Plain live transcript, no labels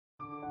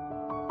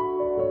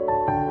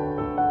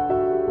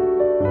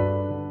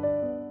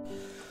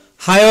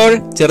Hi all,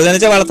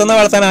 ചെറുതേനീച്ച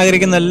വളർത്താൻ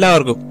ആഗ്രഹിക്കുന്ന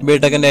എല്ലാവർക്കും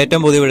ബിടെക്കിന്റെ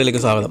ഏറ്റവും പുതിയ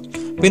വീഡിയോയിലേക്ക് സ്വാഗതം.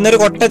 പിന്നെ ഒരു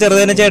കൊട്ട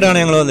ചെറുതേനീച്ചയായിട്ടാണ്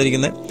ഞങ്ങൾ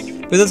വന്നിരിക്കുന്നത്.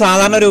 ഇത്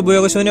സാധാരണ ഒരു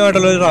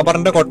ഉപയോഗശൂന്യമായിട്ടുള്ള ഒരു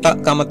റബ്ബറിന്റെ കൊട്ട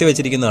കമത്തി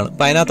വെച്ചിരിക്കുന്നതാണ്.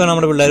 അപ്പോൾ അതിനകത്താണ്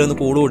നമ്മുടെ പിള്ളേർ ഒന്ന്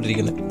കൂട്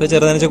കൂട്ടിരിക്കുന്നത്. ഇപ്പോൾ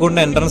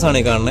ചെറുതേനീച്ചക്കൂടിന്റെ എൻട്രൻസ് ആണ്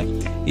ഈ കാണുന്നത്.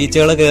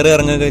 ഈച്ചകൾ കയറി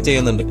ഇറങ്ങുകയൊക്കെ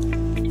ചെയ്യുന്നുണ്ട്.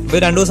 ഇപ്പോൾ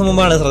 2 ദിവസം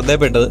മുമ്പാണ്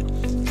ശ്രദ്ധയപ്പെട്ടത്.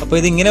 അപ്പോൾ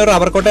ഇത് ഇങ്ങനെ ഒരു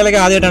റബ്ബർ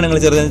കൊട്ടയിലേക്ക് ആദ്യമായിട്ടാണ് നിങ്ങൾ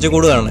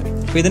ചെറുതേനീച്ചക്കൂട് കാണുന്നത്.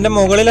 അപ്പോൾ ഇതിന്റെ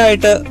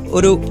മുകളിലായിട്ട്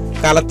ഒരു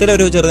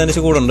കലത്തിലൊരു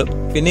ചെറുതേനീച്ചക്കൂടുണ്ട്.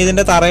 പിന്നെ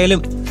ഇതിന്റെ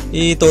തറയിലും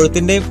ഈ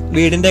തൊഴുത്തിന്റെയും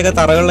വീടിന്റെ ഒക്കെ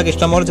തറകളിലൊക്കെ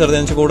ഇഷ്ടംപോലെ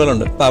ചെറുതേനീച്ച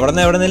കൂടുകളുണ്ട്. അപ്പൊ അവിടെ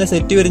നിന്ന് എവിടെയെങ്കിലും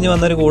സെറ്റ് വിരിഞ്ഞ്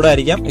വന്നൊരു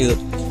കൂടായിരിക്കാം ഇത്.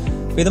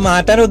 ഇത്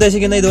മാറ്റാൻ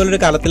ഉദ്ദേശിക്കുന്ന ഇതുപോലൊരു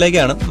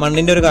കലത്തിലേക്കാണ്.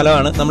 മണ്ണിന്റെ ഒരു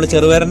കലമാണ്. നമ്മൾ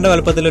ചെറുപയറിന്റെ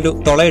വലുപ്പത്തിലൊരു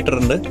തുള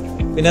ഇട്ടിട്ടുണ്ട്.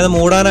 പിന്നെ അത്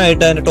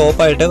മൂടാനായിട്ട് അതിന്റെ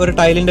ടോപ്പായിട്ട് ഒരു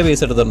ടൈലിന്റെ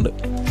പീസ് എടുത്തിട്ടുണ്ട്.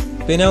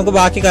 പിന്നെ നമുക്ക്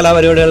ബാക്കി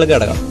കലാപരിപാടികളിലേക്ക്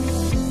കിടക്കാം.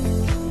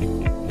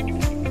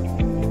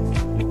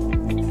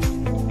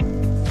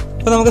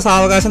 അപ്പൊ നമുക്ക്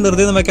സാവകാശം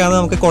ധൃതിയൊന്നും വെക്കാതെ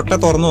നമുക്ക് കൊട്ട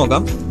തുറന്നു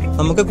നോക്കാം.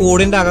 നമുക്ക്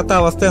കൂടിന്റെ അകത്തെ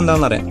അവസ്ഥ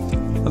എന്താണെന്ന് അറിയാം.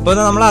 അപ്പോൾ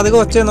നമ്മൾ അധികം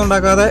ഒച്ചയൊന്നും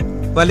ഉണ്ടാക്കാതെ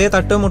വലിയ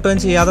തട്ടും മുട്ടുകയും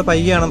ചെയ്യാതെ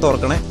പയ്യാണ്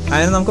തുറക്കണേ.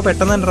 അതിന് നമുക്ക്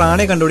പെട്ടെന്ന് തന്നെ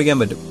റാണി കണ്ടുപിടിക്കാൻ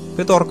പറ്റും.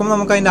 ഇപ്പോൾ തുറക്കുമ്പോൾ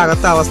നമുക്ക് അതിന്റെ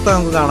അകത്തെ അവസ്ഥ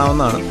നമുക്ക്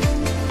കാണാവുന്നതാണ്.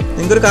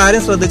 നിങ്ങൾക്കൊരു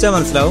കാര്യം ശ്രദ്ധിച്ചാൽ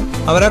മനസ്സിലാവും.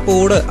 അവർ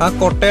ആ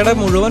കൊട്ടയുടെ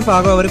മുഴുവൻ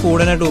ഭാഗം അവർ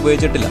കൂടിനായിട്ട്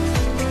ഉപയോഗിച്ചിട്ടില്ല.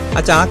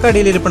 ആ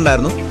ചാക്കടിയിൽ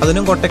ഇരിപ്പുണ്ടായിരുന്നു.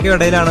 അതിനും കൊട്ടയ്ക്കും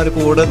ഇടയിലാണ് ഒരു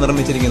കൂട്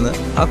നിർമ്മിച്ചിരിക്കുന്നത്.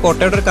 ആ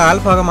കൊട്ടയുടെ ഒരു കാൽ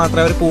ഭാഗം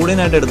മാത്രമേ അവർ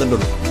കൂടിനായിട്ട്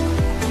എടുത്തിട്ടുള്ളൂ.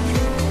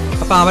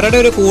 അപ്പൊ അവരുടെ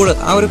ഒരു കൂട്,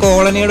 ആ ഒരു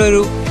കോളനിയുടെ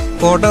ഒരു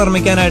കോട്ട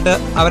നിർമ്മിക്കാനായിട്ട്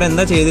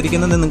അവരെന്താ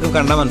ചെയ്തിരിക്കുന്നത് നിങ്ങൾക്ക്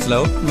കണ്ടാൽ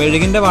മനസ്സിലാവും.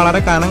 മെഴുകിന്റെ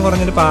വളരെ കനം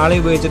കുറഞ്ഞൊരു പാളി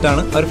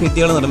ഉപയോഗിച്ചിട്ടാണ് അവർ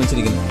ഭിത്തികൾ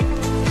നിർമ്മിച്ചിരിക്കുന്നത്.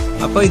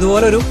 അപ്പോൾ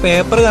ഇതുപോലെ ഒരു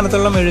പേപ്പർ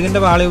കനത്തുള്ള മെഴുകിന്റെ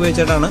പാളി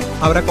ഉപയോഗിച്ചിട്ടാണ്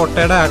അവരെ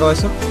കൊട്ടയുടെ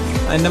ആകാശം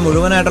അതിന്റെ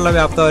മുഴുവനായിട്ടുള്ള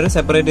വ്യാപ്തം അവർ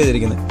സെപ്പറേറ്റ്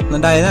ചെയ്തിരിക്കുന്നത്.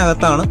 എന്നിട്ട്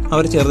അതിനകത്താണ്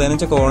അവർ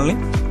ചെറുതേനീച്ച കോളനി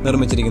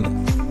നിർമ്മിച്ചിരിക്കുന്നത്.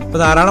 അപ്പോൾ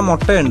ധാരാളം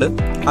മുട്ടയുണ്ട്.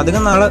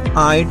 അധികം നാള്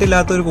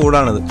ആയിട്ടില്ലാത്തൊരു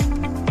കൂടാണിത്.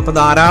 അപ്പോൾ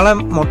ധാരാളം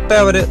മുട്ട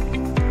അവർ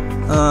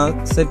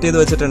സെറ്റ് ചെയ്ത്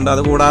വെച്ചിട്ടുണ്ട്.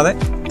 അതുകൂടാതെ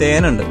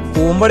തേനുണ്ട്.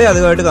 പൂമ്പൊടി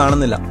അധികമായിട്ട്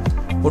കാണുന്നില്ല.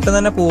 ഒട്ടും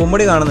തന്നെ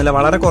പൂമ്പൊടി കാണുന്നില്ല.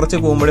 വളരെ കുറച്ച്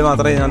പൂമ്പൊടി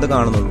മാത്രമേ ഇതിനകത്ത്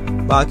കാണുന്നുള്ളൂ.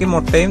 ബാക്കി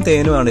മുട്ടയും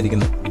തേനുമാണ്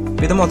ഇരിക്കുന്നത്.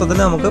 ഇത് മൊത്തത്തിൽ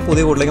നമുക്ക്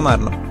പുതിയ കൂട്ടിലേക്ക്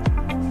മാറണം.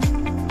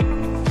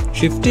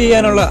 ഷിഫ്റ്റ്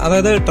ചെയ്യാനുള്ള,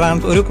 അതായത്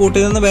ഒരു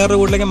കൂട്ടിൽ നിന്ന് വേറൊരു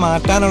കൂട്ടിലേക്ക്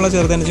മാറ്റാനുള്ള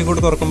ചെറുതേനീച്ചക്കൂട്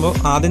തുറക്കുമ്പോൾ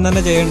ആദ്യം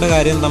തന്നെ ചെയ്യേണ്ട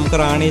കാര്യം നമുക്ക്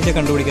റാണീച്ച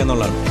കണ്ടുപിടിക്കുക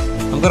എന്നുള്ളതാണ്.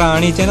 നമുക്ക്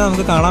റാണീച്ചനെ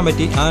നമുക്ക് കാണാൻ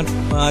പറ്റി. ആ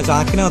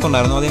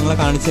ചാക്കിനകത്തുണ്ടായിരുന്നു. അത് നിങ്ങളെ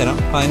കാണിച്ചു തരാം.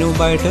 അപ്പം അതിന്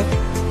മുമ്പായിട്ട്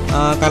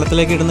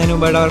കലത്തിലേക്ക് ഇടുന്നതിന്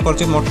മുമ്പായിട്ട് അവർ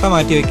കുറച്ച് മുട്ട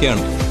മാറ്റി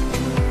വെക്കുകയാണ്.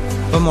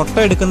 അപ്പം മുട്ട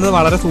എടുക്കുന്നത്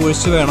വളരെ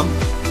സൂക്ഷിച്ച് വേണം.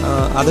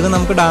 അധികം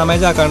നമുക്ക്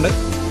ഡാമേജ് ആക്കാണ്ട്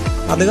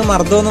അധികം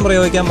മർദ്ദമൊന്നും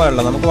പ്രയോഗിക്കാൻ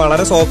പാടില്ല. നമുക്ക്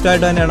വളരെ സോഫ്റ്റ്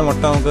ആയിട്ട് തന്നെയാണ്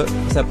മുട്ട നമുക്ക്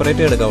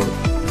സെപ്പറേറ്റ് എടുക്കാവുള്ളൂ.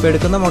 ഇപ്പോൾ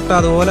എടുക്കുന്ന മുട്ട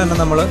അതുപോലെ തന്നെ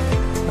നമ്മൾ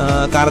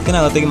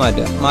കരത്തിനകത്തേക്ക്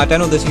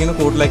മാറ്റാൻ ഉദ്ദേശിക്കുന്ന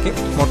കൂട്ടിലേക്ക്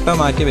മുട്ട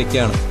മാറ്റി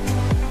വെക്കുകയാണ്.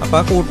 അപ്പോൾ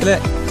ആ കൂട്ടിലെ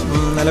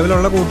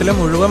നിലവിലുള്ള കൂട്ടിലെ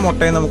മുഴുവൻ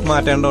മുട്ടയും നമുക്ക്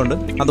മാറ്റേണ്ടതുണ്ട്.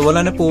 അതുപോലെ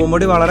തന്നെ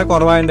പൂമ്പൊടി വളരെ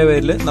കുറവായതിൻ്റെ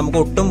പേരിൽ നമുക്ക്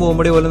ഒട്ടും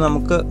പൂമ്പൊടി പോലും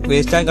നമുക്ക്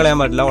വേസ്റ്റായി കളയാൻ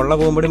പറ്റില്ല. ഉള്ള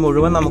പൂമ്പൊടി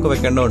മുഴുവൻ നമുക്ക്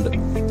വെക്കേണ്ടതുണ്ട്.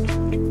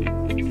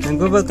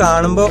 നിങ്ങൾക്കിപ്പോൾ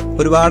കാണുമ്പോൾ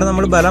ഒരുപാട്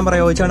നമ്മൾ ബലം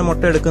പ്രയോഗിച്ചാണ്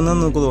മുട്ട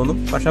എടുക്കുന്നതെന്ന് നിങ്ങൾക്ക് തോന്നും.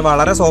 പക്ഷെ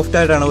വളരെ സോഫ്റ്റ്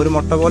ആയിട്ടാണ്, ഒരു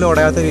മുട്ട പോലെ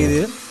ഉടയാത്ത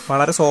രീതിയിൽ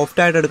വളരെ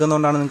സോഫ്റ്റ് ആയിട്ട്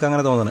എടുക്കുന്നതുകൊണ്ടാണ് നിങ്ങൾക്ക്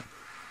അങ്ങനെ തോന്നുന്നത്.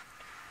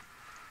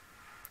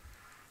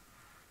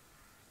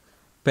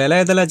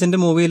 പെലയതലച്ചൻ്റെ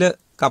മൂവിയിൽ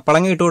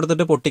കപ്പളങ്ങ ഇട്ട്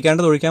കൊടുത്തിട്ട്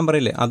പൊട്ടിക്കാണ്ട് തൊഴിക്കാൻ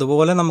പറയില്ലേ,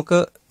 അതുപോലെ നമുക്ക്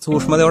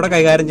സൂക്ഷ്മതയോടെ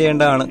കൈകാര്യം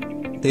ചെയ്യേണ്ടതാണ്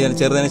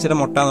ചെറുതേനീച്ചയുടെ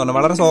മുട്ട എന്ന് പറഞ്ഞാൽ.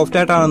 വളരെ സോഫ്റ്റ്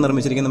ആയിട്ടാണ്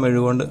നിർമ്മിച്ചിരിക്കുന്നത്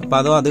മെഴുകൊണ്ട്. അപ്പോൾ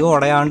അത് അധികം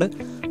ഉടയാണ്ട്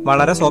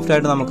വളരെ സോഫ്റ്റ്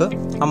ആയിട്ട് നമുക്ക്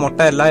ആ മുട്ട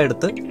എല്ലാം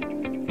എടുത്ത്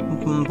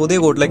പുതിയ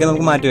കൂട്ടിലേക്ക്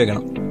നമുക്ക് മാറ്റി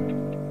വെക്കണം.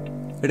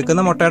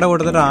 എടുക്കുന്ന മുട്ടയുടെ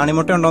കൂട്ടത്തിൽ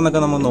റാണിമുട്ട ഉണ്ടോ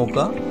എന്നൊക്കെ നമ്മൾ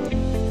നോക്കുക.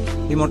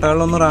 ഈ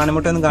മുട്ടകളിലൊന്നും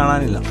റാണിമുട്ടയൊന്നും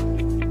കാണാനില്ല.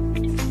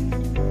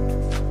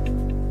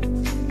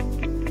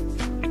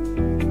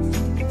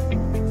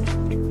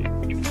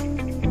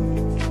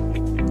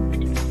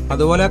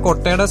 അതുപോലെ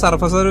കൊട്ടയുടെ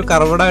സർഫസ് ഒരു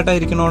കർവ്ഡായിട്ട്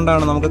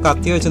ഇരിക്കുന്നതുകൊണ്ടാണ് നമുക്ക്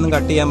കത്തി വെച്ചൊന്നും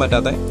കട്ട് ചെയ്യാൻ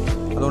പറ്റാത്തത്.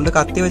 അതുകൊണ്ട്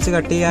കത്തി വെച്ച്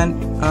കട്ട് ചെയ്യാൻ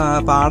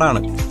പാടാണ്.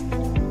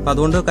 അപ്പം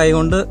അതുകൊണ്ട്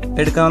കൈകൊണ്ട്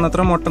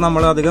എടുക്കാവുന്നത്ര മുട്ട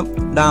നമ്മൾ അധികം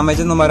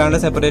ഡാമേജ് ഒന്നും വരാണ്ട്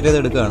സെപ്പറേറ്റ് ചെയ്ത്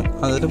എടുക്കുകയാണ്.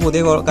 എന്നിട്ട്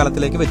പുതിയ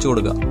കലത്തിലേക്ക് വെച്ചു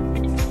കൊടുക്കുക.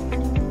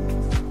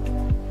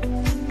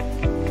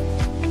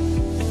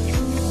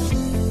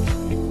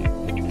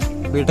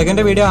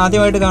 ബിടെക്കിന്റെ വീഡിയോ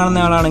ആദ്യമായിട്ട്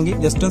കാണുന്ന ആളാണെങ്കിൽ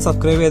ജസ്റ്റ് ഒന്ന്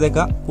സബ്സ്ക്രൈബ്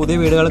ചെയ്തേക്കുക. പുതിയ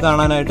വീഡിയോകൾ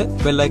കാണാനായിട്ട്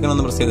ബെല്ലൈക്കൺ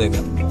ഒന്ന് പ്രസ്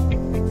ചെയ്തേക്കുക.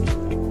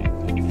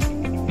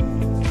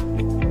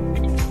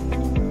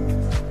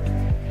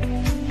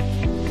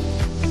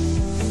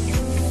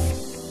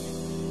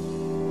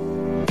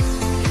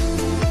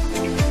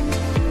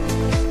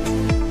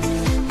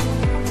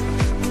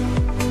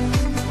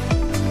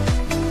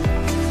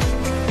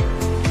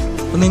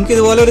 നിങ്ങൾക്ക്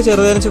ഇതുപോലെ ഒരു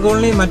ചെറുതേനീച്ച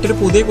കോളനി മറ്റൊരു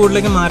പുതിയ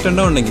കൂടിലേക്ക്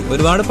മാറ്റേണ്ടതുണ്ടെങ്കിൽ,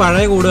 ഒരുപാട്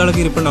പഴയ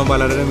കൂടുകളൊക്കെ ഇരിപ്പുണ്ടാവും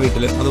പലരുടെയും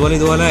വീട്ടിൽ. അതുപോലെ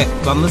ഇതുപോലെ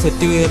വന്ന്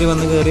സെറ്റ്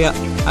കയറിയ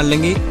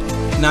അല്ലെങ്കിൽ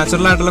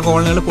നാച്ചുറൽ ആയിട്ടുള്ള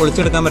കോളനികൾ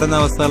പൊളിച്ചെടുക്കാൻ പറ്റുന്ന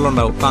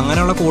അവസ്ഥകളുണ്ടാവും. അപ്പം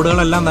അങ്ങനെയുള്ള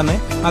കൂടുകളെല്ലാം തന്നെ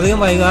അധികം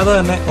വൈകാതെ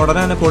തന്നെ ഉടനെ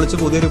തന്നെ പൊളിച്ച്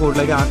പുതിയൊരു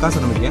കൂട്ടിലേക്ക് ആക്കാൻ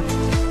ശ്രമിക്കുക.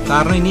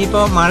 കാരണം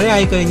ഇനിയിപ്പോൾ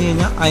മഴയായി കഴിഞ്ഞ്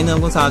കഴിഞ്ഞാൽ അതിന്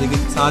നമുക്ക്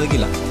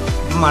സാധിക്കില്ല.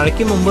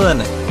 മഴയ്ക്ക് മുമ്പ്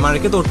തന്നെ,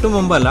 മഴയ്ക്ക് തൊട്ട്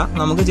മുമ്പല്ല,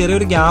 നമുക്ക്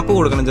ചെറിയൊരു ഗ്യാപ്പ്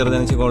കൊടുക്കണം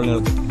ചെറുതേനീച്ച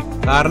കോളനികൾക്ക്.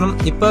 കാരണം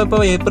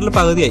ഇപ്പോൾ ഏപ്രിൽ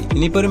പകുതിയായി.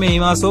 ഇനിയിപ്പോൾ ഒരു മെയ്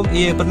മാസവും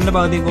ഈ ഏപ്രിലിന്റെ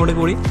പകുതി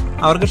കൂടി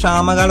അവർക്ക്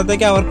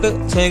ക്ഷാമകാലത്തേക്ക് അവർക്ക്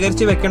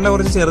ശേഖരിച്ച് വെക്കേണ്ട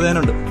കുറച്ച്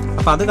ചെറുതേനുണ്ട്.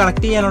 അപ്പൊ അത്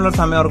കളക്ട് ചെയ്യാനുള്ള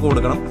സമയം അവർക്ക്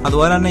കൊടുക്കണം.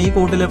 അതുപോലെ തന്നെ ഈ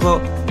കൂട്ടിലിപ്പോൾ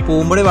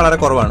പൂമ്പൊടി വളരെ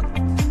കുറവാണ്.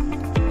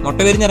 മുട്ട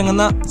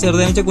വിരിഞ്ഞിറങ്ങുന്ന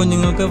ചെറുതേനീച്ച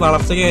കുഞ്ഞുങ്ങൾക്ക്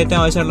വളർച്ചയ്ക്ക് ഏറ്റവും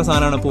ആവശ്യമുള്ള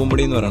സാധനമാണ്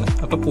പൂമ്പൊടി എന്ന് പറയുന്നത്.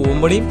 അപ്പൊ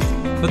പൂമ്പൊടിയും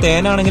ഇപ്പോൾ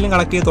തേനാണെങ്കിലും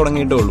കളക്ട് ചെയ്ത്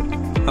തുടങ്ങിയിട്ടേ ഉള്ളൂ.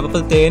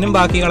 അപ്പോൾ തേനും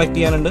ബാക്കി കളക്ട്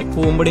ചെയ്യാനുണ്ട്.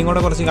 പൂമ്പൊടിയും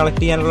കൂടെ കുറച്ച്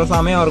കളക്ട് ചെയ്യാനുള്ള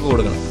സമയം അവർക്ക്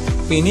കൊടുക്കണം.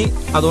 അപ്പോൾ ഇനി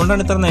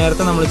അതുകൊണ്ടാണ് ഇത്ര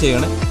നേരത്തെ നമ്മൾ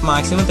ചെയ്യണേ.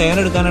 മാക്സിമം തേൻ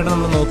എടുക്കാനായിട്ട്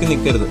നമ്മൾ നോക്കി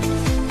നിൽക്കരുത്.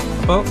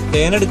 അപ്പോൾ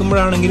തേൻ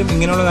എടുക്കുമ്പോഴാണെങ്കിലും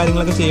ഇങ്ങനെയുള്ള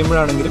കാര്യങ്ങളൊക്കെ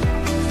ചെയ്യുമ്പോഴാണെങ്കിലും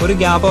ഒരു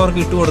ഗ്യാപ്പ് അവർക്ക്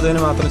ഇട്ട്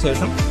കൊടുത്തതിന് മാത്രം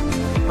ശേഷം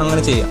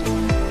അങ്ങനെ ചെയ്യാം.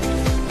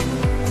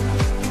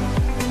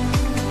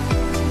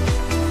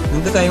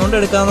 നിങ്ങൾക്ക് കൈകൊണ്ട്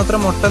എടുക്കാവുന്നത്ര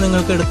മുട്ട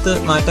നിങ്ങൾക്ക് എടുത്ത്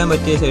മാറ്റാൻ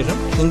പറ്റിയ ശേഷം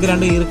നിങ്ങൾക്ക്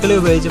 2 ഈർക്കിളി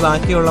ഉപയോഗിച്ച്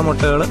ബാക്കിയുള്ള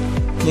മുട്ടകൾ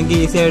നിങ്ങൾക്ക്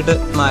ഈസി ആയിട്ട്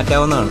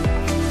മാറ്റാവുന്നതാണ്.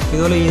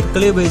 ഇതുപോലെ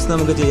ഈർക്കിളി ഉപയോഗിച്ച്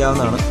നമുക്ക്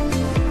ചെയ്യാവുന്നതാണ്.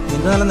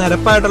 നിങ്ങൾക്ക് നല്ല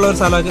നിരപ്പായിട്ടുള്ള ഒരു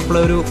സ്ഥലമൊക്കെ ഇപ്പോൾ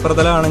ഒരു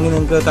പ്രതലമാണെങ്കിൽ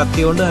നിങ്ങൾക്ക്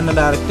കത്തി കൊണ്ട് തന്നെ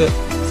ഡയറക്റ്റ്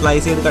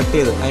സ്ലൈസ് ചെയ്ത് കട്ട്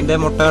ചെയ്ത് അതിൻ്റെ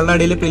മുട്ടകളുടെ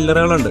അടിയിൽ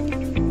പില്ലറുകളുണ്ട്.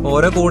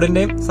 ഓരോ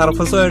കൂടിൻ്റെയും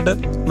സർഫസുമായിട്ട്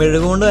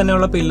മെഴുകുകൊണ്ട്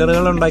തന്നെയുള്ള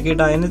പില്ലറുകൾ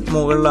ഉണ്ടാക്കിയിട്ട് അതിന്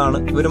മുകളിലാണ്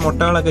ഇവർ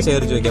മുട്ടകളൊക്കെ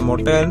ശേഖരിച്ച് വയ്ക്കുക.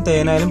 മുട്ടയായാലും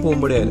തേനായാലും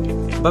പൂമ്പൊടിയായാലും.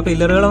 അപ്പോൾ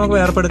പില്ലറുകൾ നമുക്ക്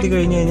വേർപ്പെടുത്തി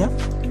കഴിഞ്ഞ് കഴിഞ്ഞാൽ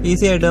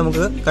ഈസി ആയിട്ട്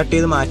നമുക്ക് കട്ട്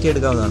ചെയ്ത്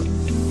മാറ്റിയെടുക്കാവുന്നതാണ്.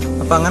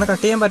 അപ്പോൾ അങ്ങനെ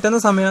കട്ട് ചെയ്യാൻ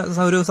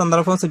പറ്റുന്ന ഒരു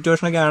സന്ദർഭവും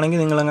സിറ്റുവേഷനൊക്കെ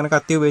ആണെങ്കിൽ നിങ്ങൾ അങ്ങനെ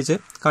കത്തി ഉപയോഗിച്ച്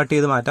കട്ട്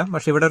ചെയ്ത് മാറ്റാം.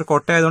 പക്ഷേ ഇവിടെ ഒരു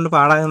കൊട്ടയായതുകൊണ്ട്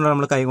പാടായതുകൊണ്ടാണ്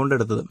നമ്മൾ കൈകൊണ്ട്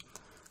എടുത്തത്.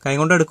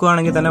 കൈകൊണ്ട്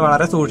എടുക്കുകയാണെങ്കിൽ തന്നെ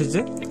വളരെ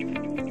സൂക്ഷിച്ച്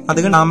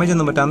അധികം ഡാമേജ്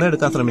ഒന്നും പറ്റാതെ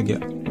എടുക്കാൻ ശ്രമിക്കുക.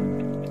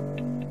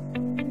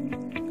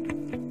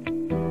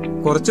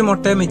 കുറച്ച്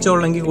മുട്ടയെ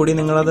മിച്ചമുള്ളെങ്കിൽ കൂടി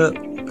നിങ്ങളത്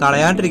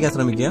കളയാണ്ടിരിക്കാൻ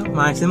ശ്രമിക്കുക.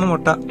 മാക്സിമം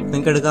മുട്ട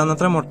നിങ്ങൾക്ക്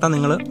എടുക്കാവുന്നത്ര മുട്ട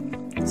നിങ്ങൾ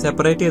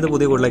സെപ്പറേറ്റ് ചെയ്ത്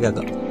പുതിയ കൂടിലേക്ക്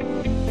ആക്കാം.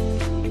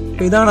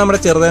 അപ്പോൾ ഇതാണ് നമ്മുടെ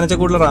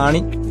ചെറുതേനച്ചക്കൂടിലെ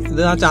റാണി.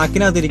 ഇത് ആ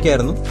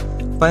ചാക്കിനകത്തിരിക്കുകയായിരുന്നു.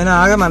 അപ്പോൾ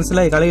അതിനാകെ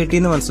മനസ്സിലായി, കളി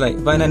കിട്ടിയെന്ന് മനസ്സിലായി.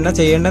 അപ്പോൾ അതിന് എന്നാ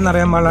ചെയ്യേണ്ടതെന്ന്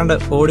അറിയാൻ പാടാണ്ട്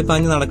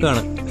ഓടിപ്പാഞ്ഞ്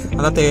നടക്കുകയാണ്.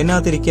 അത് ആ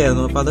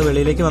തേനകത്തിരിക്കുകയായിരുന്നു. അപ്പോൾ അത്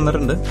വെളിയിലേക്ക്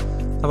വന്നിട്ടുണ്ട്.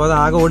 അപ്പോൾ അത്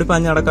ആകെ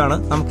ഓടിപ്പാഞ്ഞ് നടക്കുകയാണ്.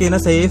 നമുക്ക് ഇതിനെ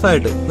സേഫ്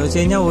ആയിട്ട് എന്ന് വെച്ച്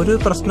കഴിഞ്ഞാൽ ഒരു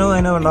പ്രശ്നവും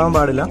അതിനെ ഉണ്ടാവാൻ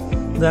പാടില്ല.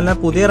 ഇത് നല്ല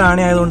പുതിയ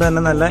റാണി ആയതുകൊണ്ട്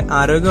തന്നെ നല്ല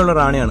ആരോഗ്യമുള്ള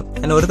റാണിയാണ്.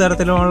 അതിന് ഒരു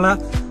തരത്തിലുള്ള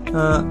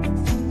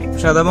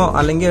ക്ഷതമോ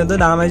അല്ലെങ്കിൽ എന്ത്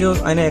ഡാമേജോ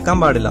അതിനെ ഏക്കാൻ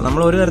പാടില്ല.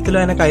 നമ്മൾ ഒരു തരത്തിലും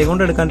അതിനെ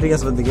കൈകൊണ്ട് എടുക്കാണ്ടിരിക്കാൻ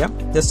ശ്രദ്ധിക്കുക.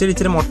 ജസ്റ്റ്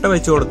ഇച്ചിരി മുട്ട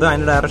വെച്ച് കൊടുത്ത്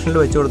അതിന്റെ ഡയറക്ഷനിൽ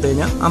വെച്ച് കൊടുത്തു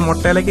കഴിഞ്ഞാൽ ആ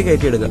മുട്ടയിലേക്ക്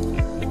കയറ്റിയെടുക്കുക.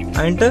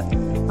 എന്നിട്ട്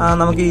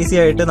നമുക്ക് ഈസി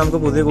ആയിട്ട് നമുക്ക്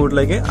പുതിയ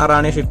കൂട്ടിലേക്ക് ആ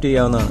റാണിയെ ഷിഫ്റ്റ്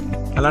ചെയ്യാവുന്നതാണ്.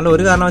 അല്ലാണ്ട്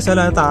ഒരു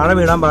കാരണവശാലും അത് താഴെ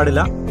വീടാൻ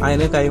പാടില്ല.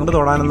 അതിന് കൈകൊണ്ട്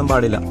തൊടാനൊന്നും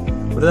പാടില്ല.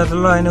 ഒരു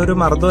തരത്തിലുള്ള അതിനൊരു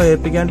മർദ്ദം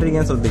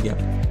ഏൽപ്പിക്കാണ്ടിരിക്കാൻ ശ്രദ്ധിക്കുക.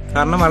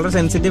 കാരണം വളരെ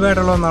സെൻസിറ്റീവ്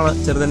ആയിട്ടുള്ള ഒന്നാണ്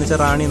ചെറുതേനീച്ച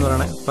റാണി എന്ന്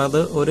പറയുന്നത്. അപ്പോൾ അത്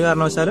ഒരു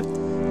കാരണവശാലും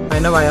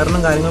അതിന്റെ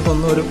വയറിനും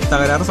കാര്യങ്ങൾക്കൊന്നും ഒരു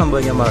തകരാറ്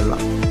സംഭവിക്കാൻ പാടില്ല.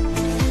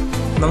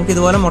 നമുക്ക്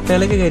ഇതുപോലെ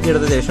മുട്ടയിലേക്ക്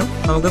കയറ്റിയെടുത്ത ശേഷം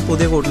നമുക്ക്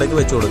പുതിയ കൂട്ടിലേക്ക്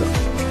വെച്ചു കൊടുക്കാം.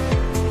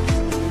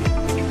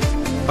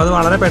 അപ്പോൾ അത്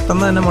വളരെ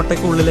പെട്ടെന്ന് തന്നെ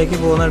മുട്ടയ്ക്ക് ഉള്ളിലേക്ക്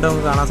പോകുന്നതായിട്ട്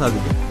നമുക്ക് കാണാൻ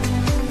സാധിക്കും.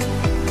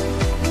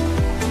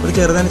 ഒരു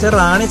ചെറുതേനീച്ച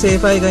റാണി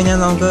സേഫ് ആയി കഴിഞ്ഞാൽ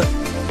നമുക്ക്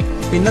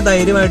പിന്നെ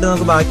ധൈര്യമായിട്ട്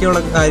നമുക്ക് ബാക്കിയുള്ള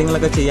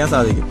കാര്യങ്ങളൊക്കെ ചെയ്യാൻ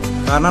സാധിക്കും.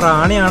 കാരണം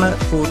റാണിയാണ്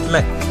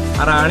കൂട്ടിലെ.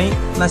 ആ റാണി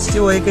നശിച്ചു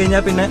പോയി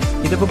കഴിഞ്ഞാൽ പിന്നെ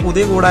ഇതിപ്പോൾ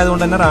പുതിയ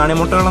കൂടായതുകൊണ്ട് തന്നെ റാണി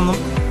മുട്ടകളൊന്നും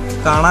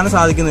കാണാൻ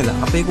സാധിക്കുന്നില്ല.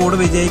 അപ്പോൾ ഈ കൂട്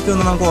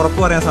വിജയിക്കുമെന്ന് നമുക്ക് ഉറപ്പ്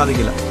പറയാൻ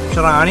സാധിക്കില്ല.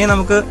 പക്ഷെ റാണിയെ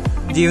നമുക്ക്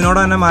ജീവനോടെ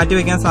തന്നെ മാറ്റി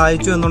വയ്ക്കാൻ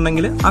സാധിച്ചു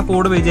എന്നുണ്ടെങ്കിൽ ആ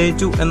കൂട്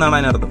വിജയിച്ചു എന്നാണ്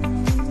അതിനർത്ഥം.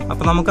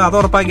 അപ്പോൾ നമുക്ക് അത്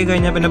ഉറപ്പാക്കി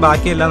കഴിഞ്ഞാൽ പിന്നെ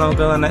ബാക്കിയെല്ലാം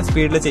നമുക്ക് തന്നെ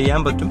സ്പീഡിൽ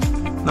ചെയ്യാൻ പറ്റും.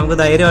 നമുക്ക്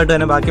ധൈര്യമായിട്ട്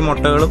തന്നെ ബാക്കി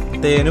മുട്ടകളും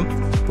തേനും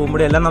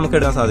പൂമ്പൊടി എല്ലാം നമുക്ക്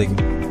എടുക്കാൻ സാധിക്കും.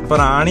 അപ്പോൾ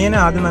റാണിയെ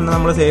ആദ്യം തന്നെ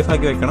നമ്മൾ സേഫ്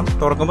ആക്കി വെക്കണം.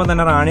 തുറക്കുമ്പോൾ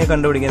തന്നെ റാണിയെ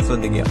കണ്ടുപിടിക്കാൻ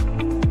ശ്രദ്ധിക്കുക.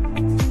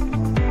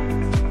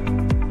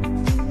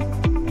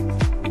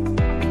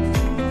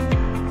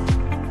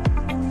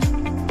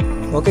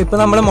 ഓക്കെ, ഇപ്പൊ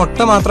നമ്മൾ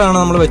മുട്ട മാത്രമാണ്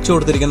നമ്മൾ വെച്ചു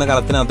കൊടുത്തിരിക്കുന്ന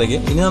കളത്തിനകത്തേക്ക്.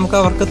 ഇനി നമുക്ക്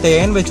അവർക്ക്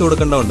തേൻ വെച്ചു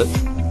കൊടുക്കേണ്ടതുണ്ട്.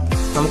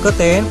 നമുക്ക്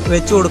തേൻ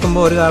വെച്ചു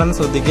കൊടുക്കുമ്പോൾ ഒരു കാരണം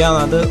ശ്രദ്ധിക്കുക,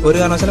 അത് ഒരു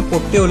കാരണവശാലും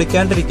പൊട്ടി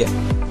ഒലിക്കാണ്ടിരിക്കുക.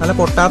 നല്ല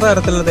പൊട്ടാത്ത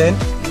തരത്തിലുള്ള തേൻ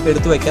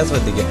എടുത്തു വെക്കാൻ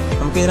ശ്രദ്ധിക്കുക.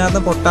 നമുക്ക്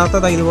ഇതിനകത്ത്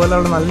പൊട്ടാത്ത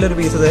ഇതുപോലെയുള്ള നല്ലൊരു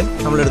പീസ് തേൻ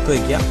നമ്മൾ എടുത്തു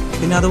വെക്കുക.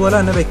 പിന്നെ അതുപോലെ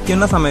തന്നെ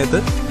വെക്കുന്ന സമയത്ത്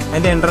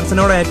അതിന്റെ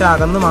എൻട്രൻസിനോട് ഏറ്റവും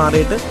അകന്ന്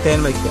മാറിയിട്ട്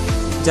തേൻ വെക്കുക.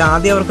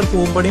 ആദ്യം അവർക്ക്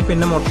പൂമ്പൊടിയും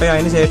പിന്നെ മുട്ടയും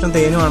അതിന് ശേഷം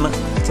തേനുമാണ്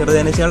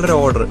ചെറുതേനീച്ചകളുടെ ഒരു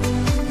ഓർഡർ.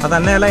 അത്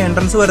തന്നെയല്ല,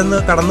 എൻട്രൻസ്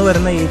കടന്നു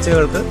വരുന്ന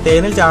ഈച്ചകൾക്ക്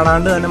തേനിൽ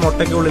ചാടാണ്ട് തന്നെ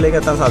മുട്ടയ്ക്ക് ഉള്ളിലേക്ക്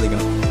എത്താൻ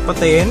സാധിക്കണം. അപ്പോൾ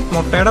തേൻ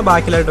മുട്ടയുടെ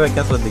ബാക്കിലായിട്ട്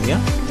വെക്കാൻ ശ്രദ്ധിക്കുക.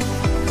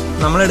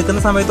 നമ്മൾ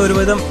എടുക്കുന്ന സമയത്ത്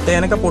ഒരുവിധം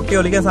തേനൊക്കെ പൊട്ടി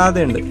ഒലിക്കാൻ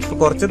സാധ്യതയുണ്ട്. ഇപ്പോൾ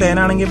കുറച്ച്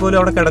തേനാണെങ്കിൽ പോലും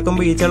അവിടെ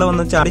കിടക്കുമ്പോൾ ഈച്ചകൾ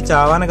വന്ന്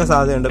ചാവാനൊക്കെ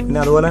സാധ്യതയുണ്ട്. പിന്നെ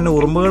അതുപോലെ തന്നെ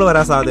ഉറുമ്പുകൾ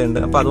വരാൻ സാധ്യതയുണ്ട്.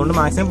 അപ്പോൾ അതുകൊണ്ട്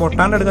മാക്സിമം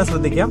പൊട്ടാണ്ട് എടുക്കാൻ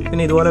ശ്രദ്ധിക്കുക.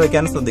 പിന്നെ ഇതുപോലെ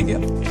വെക്കാനും ശ്രദ്ധിക്കുക.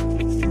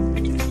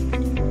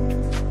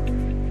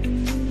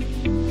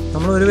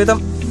 നമ്മൾ ഒരുവിധം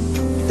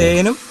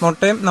തേനും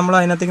മുട്ടയും നമ്മൾ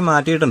അതിനകത്തേക്ക്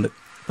മാറ്റിയിട്ടുണ്ട്.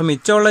 ഇപ്പം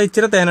മിച്ചമുള്ള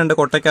ഇച്ചിരി തേനുണ്ട്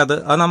കൊട്ടയ്ക്കകത്ത്.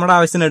 അത് നമ്മുടെ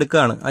ആവശ്യത്തിന്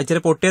എടുക്കുകയാണ്. അത് ഇച്ചിരി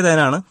പൊട്ടിയ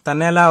തേനാണ്.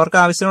 തന്നെയല്ല, അവർക്ക്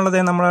ആവശ്യമുള്ള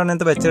തേൻ നമ്മൾ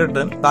അതിനകത്ത്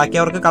വെച്ചിട്ട് ബാക്കി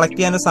അവർക്ക് കളക്ട്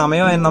ചെയ്യാൻ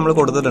സമയം അതിന് നമ്മൾ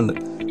കൊടുത്തിട്ടുണ്ട്.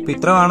 അപ്പം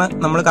ഇത്രമാണ്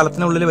നമ്മൾ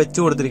കളത്തിനുള്ളിൽ വെച്ച്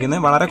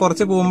കൊടുത്തിരിക്കുന്നത്. വളരെ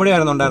കുറച്ച് പൂമ്പൊടി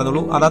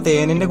ഉണ്ടായിരുന്നുള്ളൂ. അത് ആ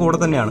തേനിന്റെ കൂടെ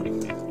തന്നെയാണ്.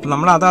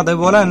 നമ്മൾ അത്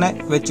അതേപോലെ തന്നെ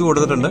വെച്ച്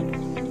കൊടുത്തിട്ടുണ്ട്.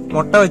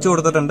 മുട്ട വെച്ച്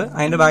കൊടുത്തിട്ടുണ്ട്.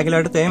 അതിന്റെ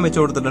ബാക്കിലായിട്ട് തേൻ വെച്ച്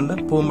കൊടുത്തിട്ടുണ്ട്.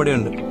 പൂമ്പൊടി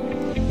ഉണ്ട്.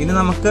 ഇനി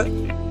നമുക്ക്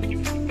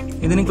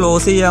ഇതിന്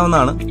ക്ലോസ്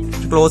ചെയ്യാവുന്നതാണ്.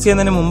 ക്ലോസ്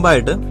ചെയ്യുന്നതിന്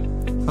മുമ്പായിട്ട്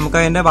നമുക്ക്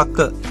അതിന്റെ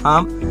വക്ക്, ആ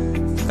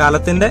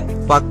കലത്തിന്റെ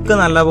വക്ക്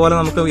നല്ലപോലെ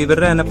നമുക്ക്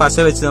ഇവരുടെ തന്നെ പശ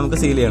വെച്ച് നമുക്ക്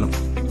സീൽ ചെയ്യണം.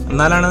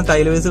 എന്നാലാണ്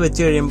ടൈൽവേസ്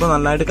വെച്ച് കഴിയുമ്പോൾ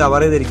നന്നായിട്ട്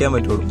കവർ ചെയ്തിരിക്കാൻ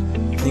പറ്റുള്ളൂ.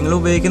 നിങ്ങൾ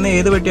ഉപയോഗിക്കുന്ന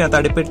ഏത് പെട്ടിയാണ്,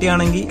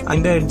 തടിപ്പെട്ടിയാണെങ്കിൽ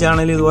അതിന്റെ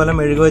എഡ്ജാണെങ്കിൽ ഇതുപോലെ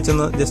മെഴുക്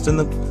വെച്ചൊന്ന് ജസ്റ്റ്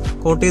ഒന്ന്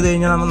കോട്ട് ചെയ്ത്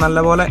കഴിഞ്ഞാൽ നമ്മൾ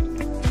നല്ലപോലെ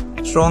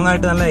സ്ട്രോങ്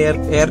ആയിട്ട് നല്ല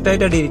എയർ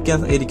ടൈറ്റ് ആയിട്ട്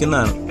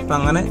ഇരിക്കുന്നതാണ്. അപ്പൊ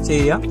അങ്ങനെ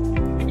ചെയ്യാം.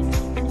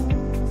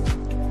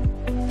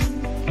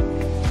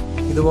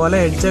 ഇതുപോലെ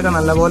എഡ്ജൊക്കെ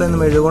നല്ലപോലെ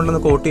ഒന്ന്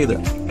മെഴുകൊണ്ടൊന്ന് കോട്ട് ചെയ്ത്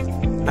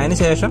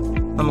അതിനുശേഷം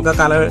നമുക്ക് ആ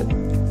കല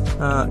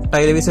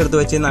ടൈൽവേസ് എടുത്ത്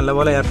വെച്ച്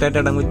നല്ലപോലെ എയർ ടൈറ്റ്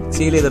ആയിട്ട്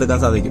സീൽ ചെയ്തെടുക്കാൻ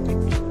സാധിക്കും.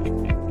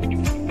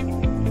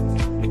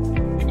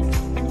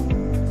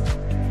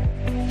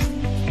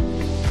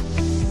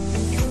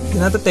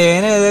 ഇതിനകത്ത്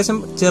തേന ഏകദേശം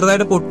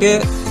ചെറുതായിട്ട് പൊട്ടിയ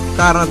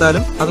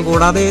കാരണത്താലും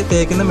അതുകൂടാതെ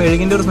തേക്കുന്ന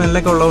മെഴുകിന്റെ ഒരു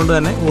സ്മെല്ലൊക്കെ ഉള്ളതുകൊണ്ട്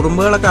തന്നെ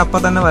ഉറുമ്പുകളൊക്കെ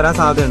അപ്പം തന്നെ വരാൻ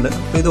സാധ്യതയുണ്ട്.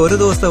 അപ്പോൾ ഇത് ഒരു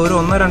ദിവസത്തെ ഒരു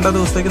 1-2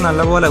 ദിവസത്തേക്ക്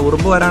നല്ലപോലെ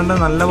ഉറുമ്പ് വരാണ്ട്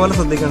നല്ലപോലെ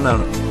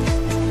ശ്രദ്ധിക്കേണ്ടതാണ്.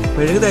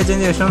 മെഴുകി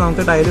തേച്ചതിന് ശേഷം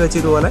നമുക്ക് ടൈൽ വെച്ച്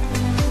ഇതുപോലെ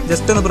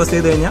ജസ്റ്റ് ഒന്ന് പ്രസ്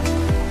ചെയ്ത് കഴിഞ്ഞാൽ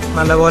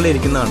നല്ലപോലെ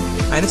ഇരിക്കുന്നതാണ്.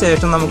 അതിന്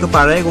ശേഷം നമുക്ക്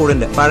പഴയ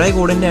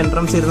കൂടിന്റെ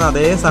എൻട്രൻസ് ഇരുന്ന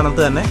അതേ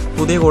സ്ഥാനത്ത് തന്നെ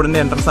പുതിയ കൂടിന്റെ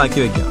എൻട്രൻസ് ആക്കി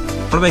വെക്കാം.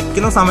 നമ്മൾ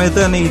വെക്കുന്ന സമയത്ത്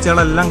തന്നെ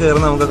ഈച്ചകളെല്ലാം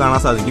കയറുന്നത് നമുക്ക്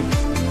കാണാൻ സാധിക്കും.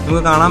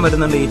 നമുക്ക് കാണാൻ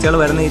പറ്റുന്നുണ്ട് ഈച്ചകൾ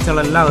വരുന്ന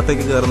ഈച്ചകളെല്ലാം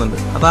അകത്തേക്ക് കയറുന്നുണ്ട്.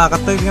 അപ്പോൾ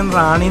അകത്തേക്ക്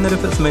റാണിന്നൊരു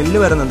സ്മെല്ല്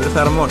വരുന്നുണ്ട്,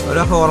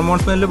 ഒരു ഹോർമോൺ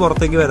സ്മെല്ല്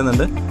പുറത്തേക്ക്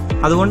വരുന്നുണ്ട്.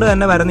 അതുകൊണ്ട്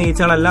തന്നെ വരുന്ന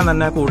ഈച്ചകളെല്ലാം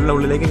തന്നെ കൂടിന്റെ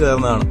ഉള്ളിലേക്ക്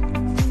കയറുന്നതാണ്.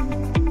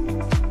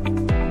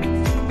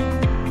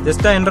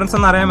 ജസ്റ്റ് ആ എൻട്രൻസ്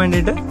എന്ന് അറിയാൻ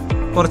വേണ്ടിയിട്ട്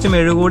കുറച്ച്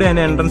മെഴുകൂടി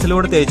അതിന്റെ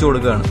എൻട്രൻസിലൂടെ തേച്ച്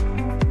കൊടുക്കുകയാണ്.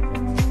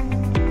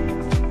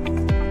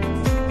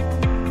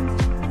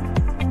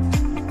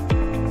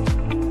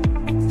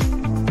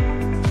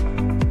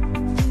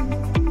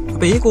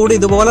 അപ്പൊ ഈ കൂട്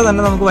ഇതുപോലെ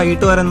തന്നെ നമുക്ക്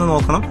വൈകിട്ട് വരെ ഒന്ന്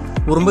നോക്കണം,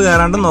 ഉറുമ്പ്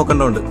കയറാണ്ടും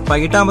നോക്കേണ്ടതുണ്ട്.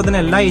 വൈകിട്ടാകുമ്പോഴത്തേന്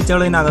എല്ലാ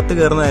ഈച്ചകളും ഇതിനകത്ത്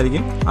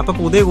കയറുന്നതായിരിക്കും. അപ്പൊ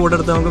പുതിയ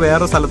കൂടെടുത്ത് നമുക്ക്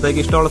വേറെ സ്ഥലത്തേക്ക്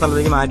ഇഷ്ടമുള്ള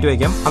സ്ഥലത്തേക്ക് മാറ്റി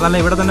വെക്കാം.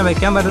 അതല്ല ഇവിടെ തന്നെ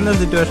വെക്കാൻ പറ്റുന്ന ഒരു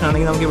സിറ്റുവേഷൻ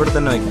ആണെങ്കിൽ നമുക്ക് ഇവിടെ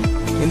തന്നെ വെക്കാം.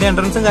 ഇതിന്റെ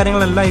എൻട്രൻസും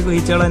കാര്യങ്ങളെല്ലാം ഈ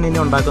ഈച്ചകൾ തന്നെ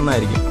ഇനി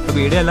ഉണ്ടാക്കുന്നതായിരിക്കും. അപ്പൊ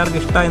വീഡിയോ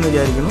എല്ലാവർക്കും ഇഷ്ടമായെന്ന്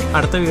വിചാരിക്കുന്നു.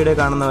 അടുത്ത വീഡിയോ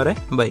കാണുന്നവരെ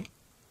ബൈ.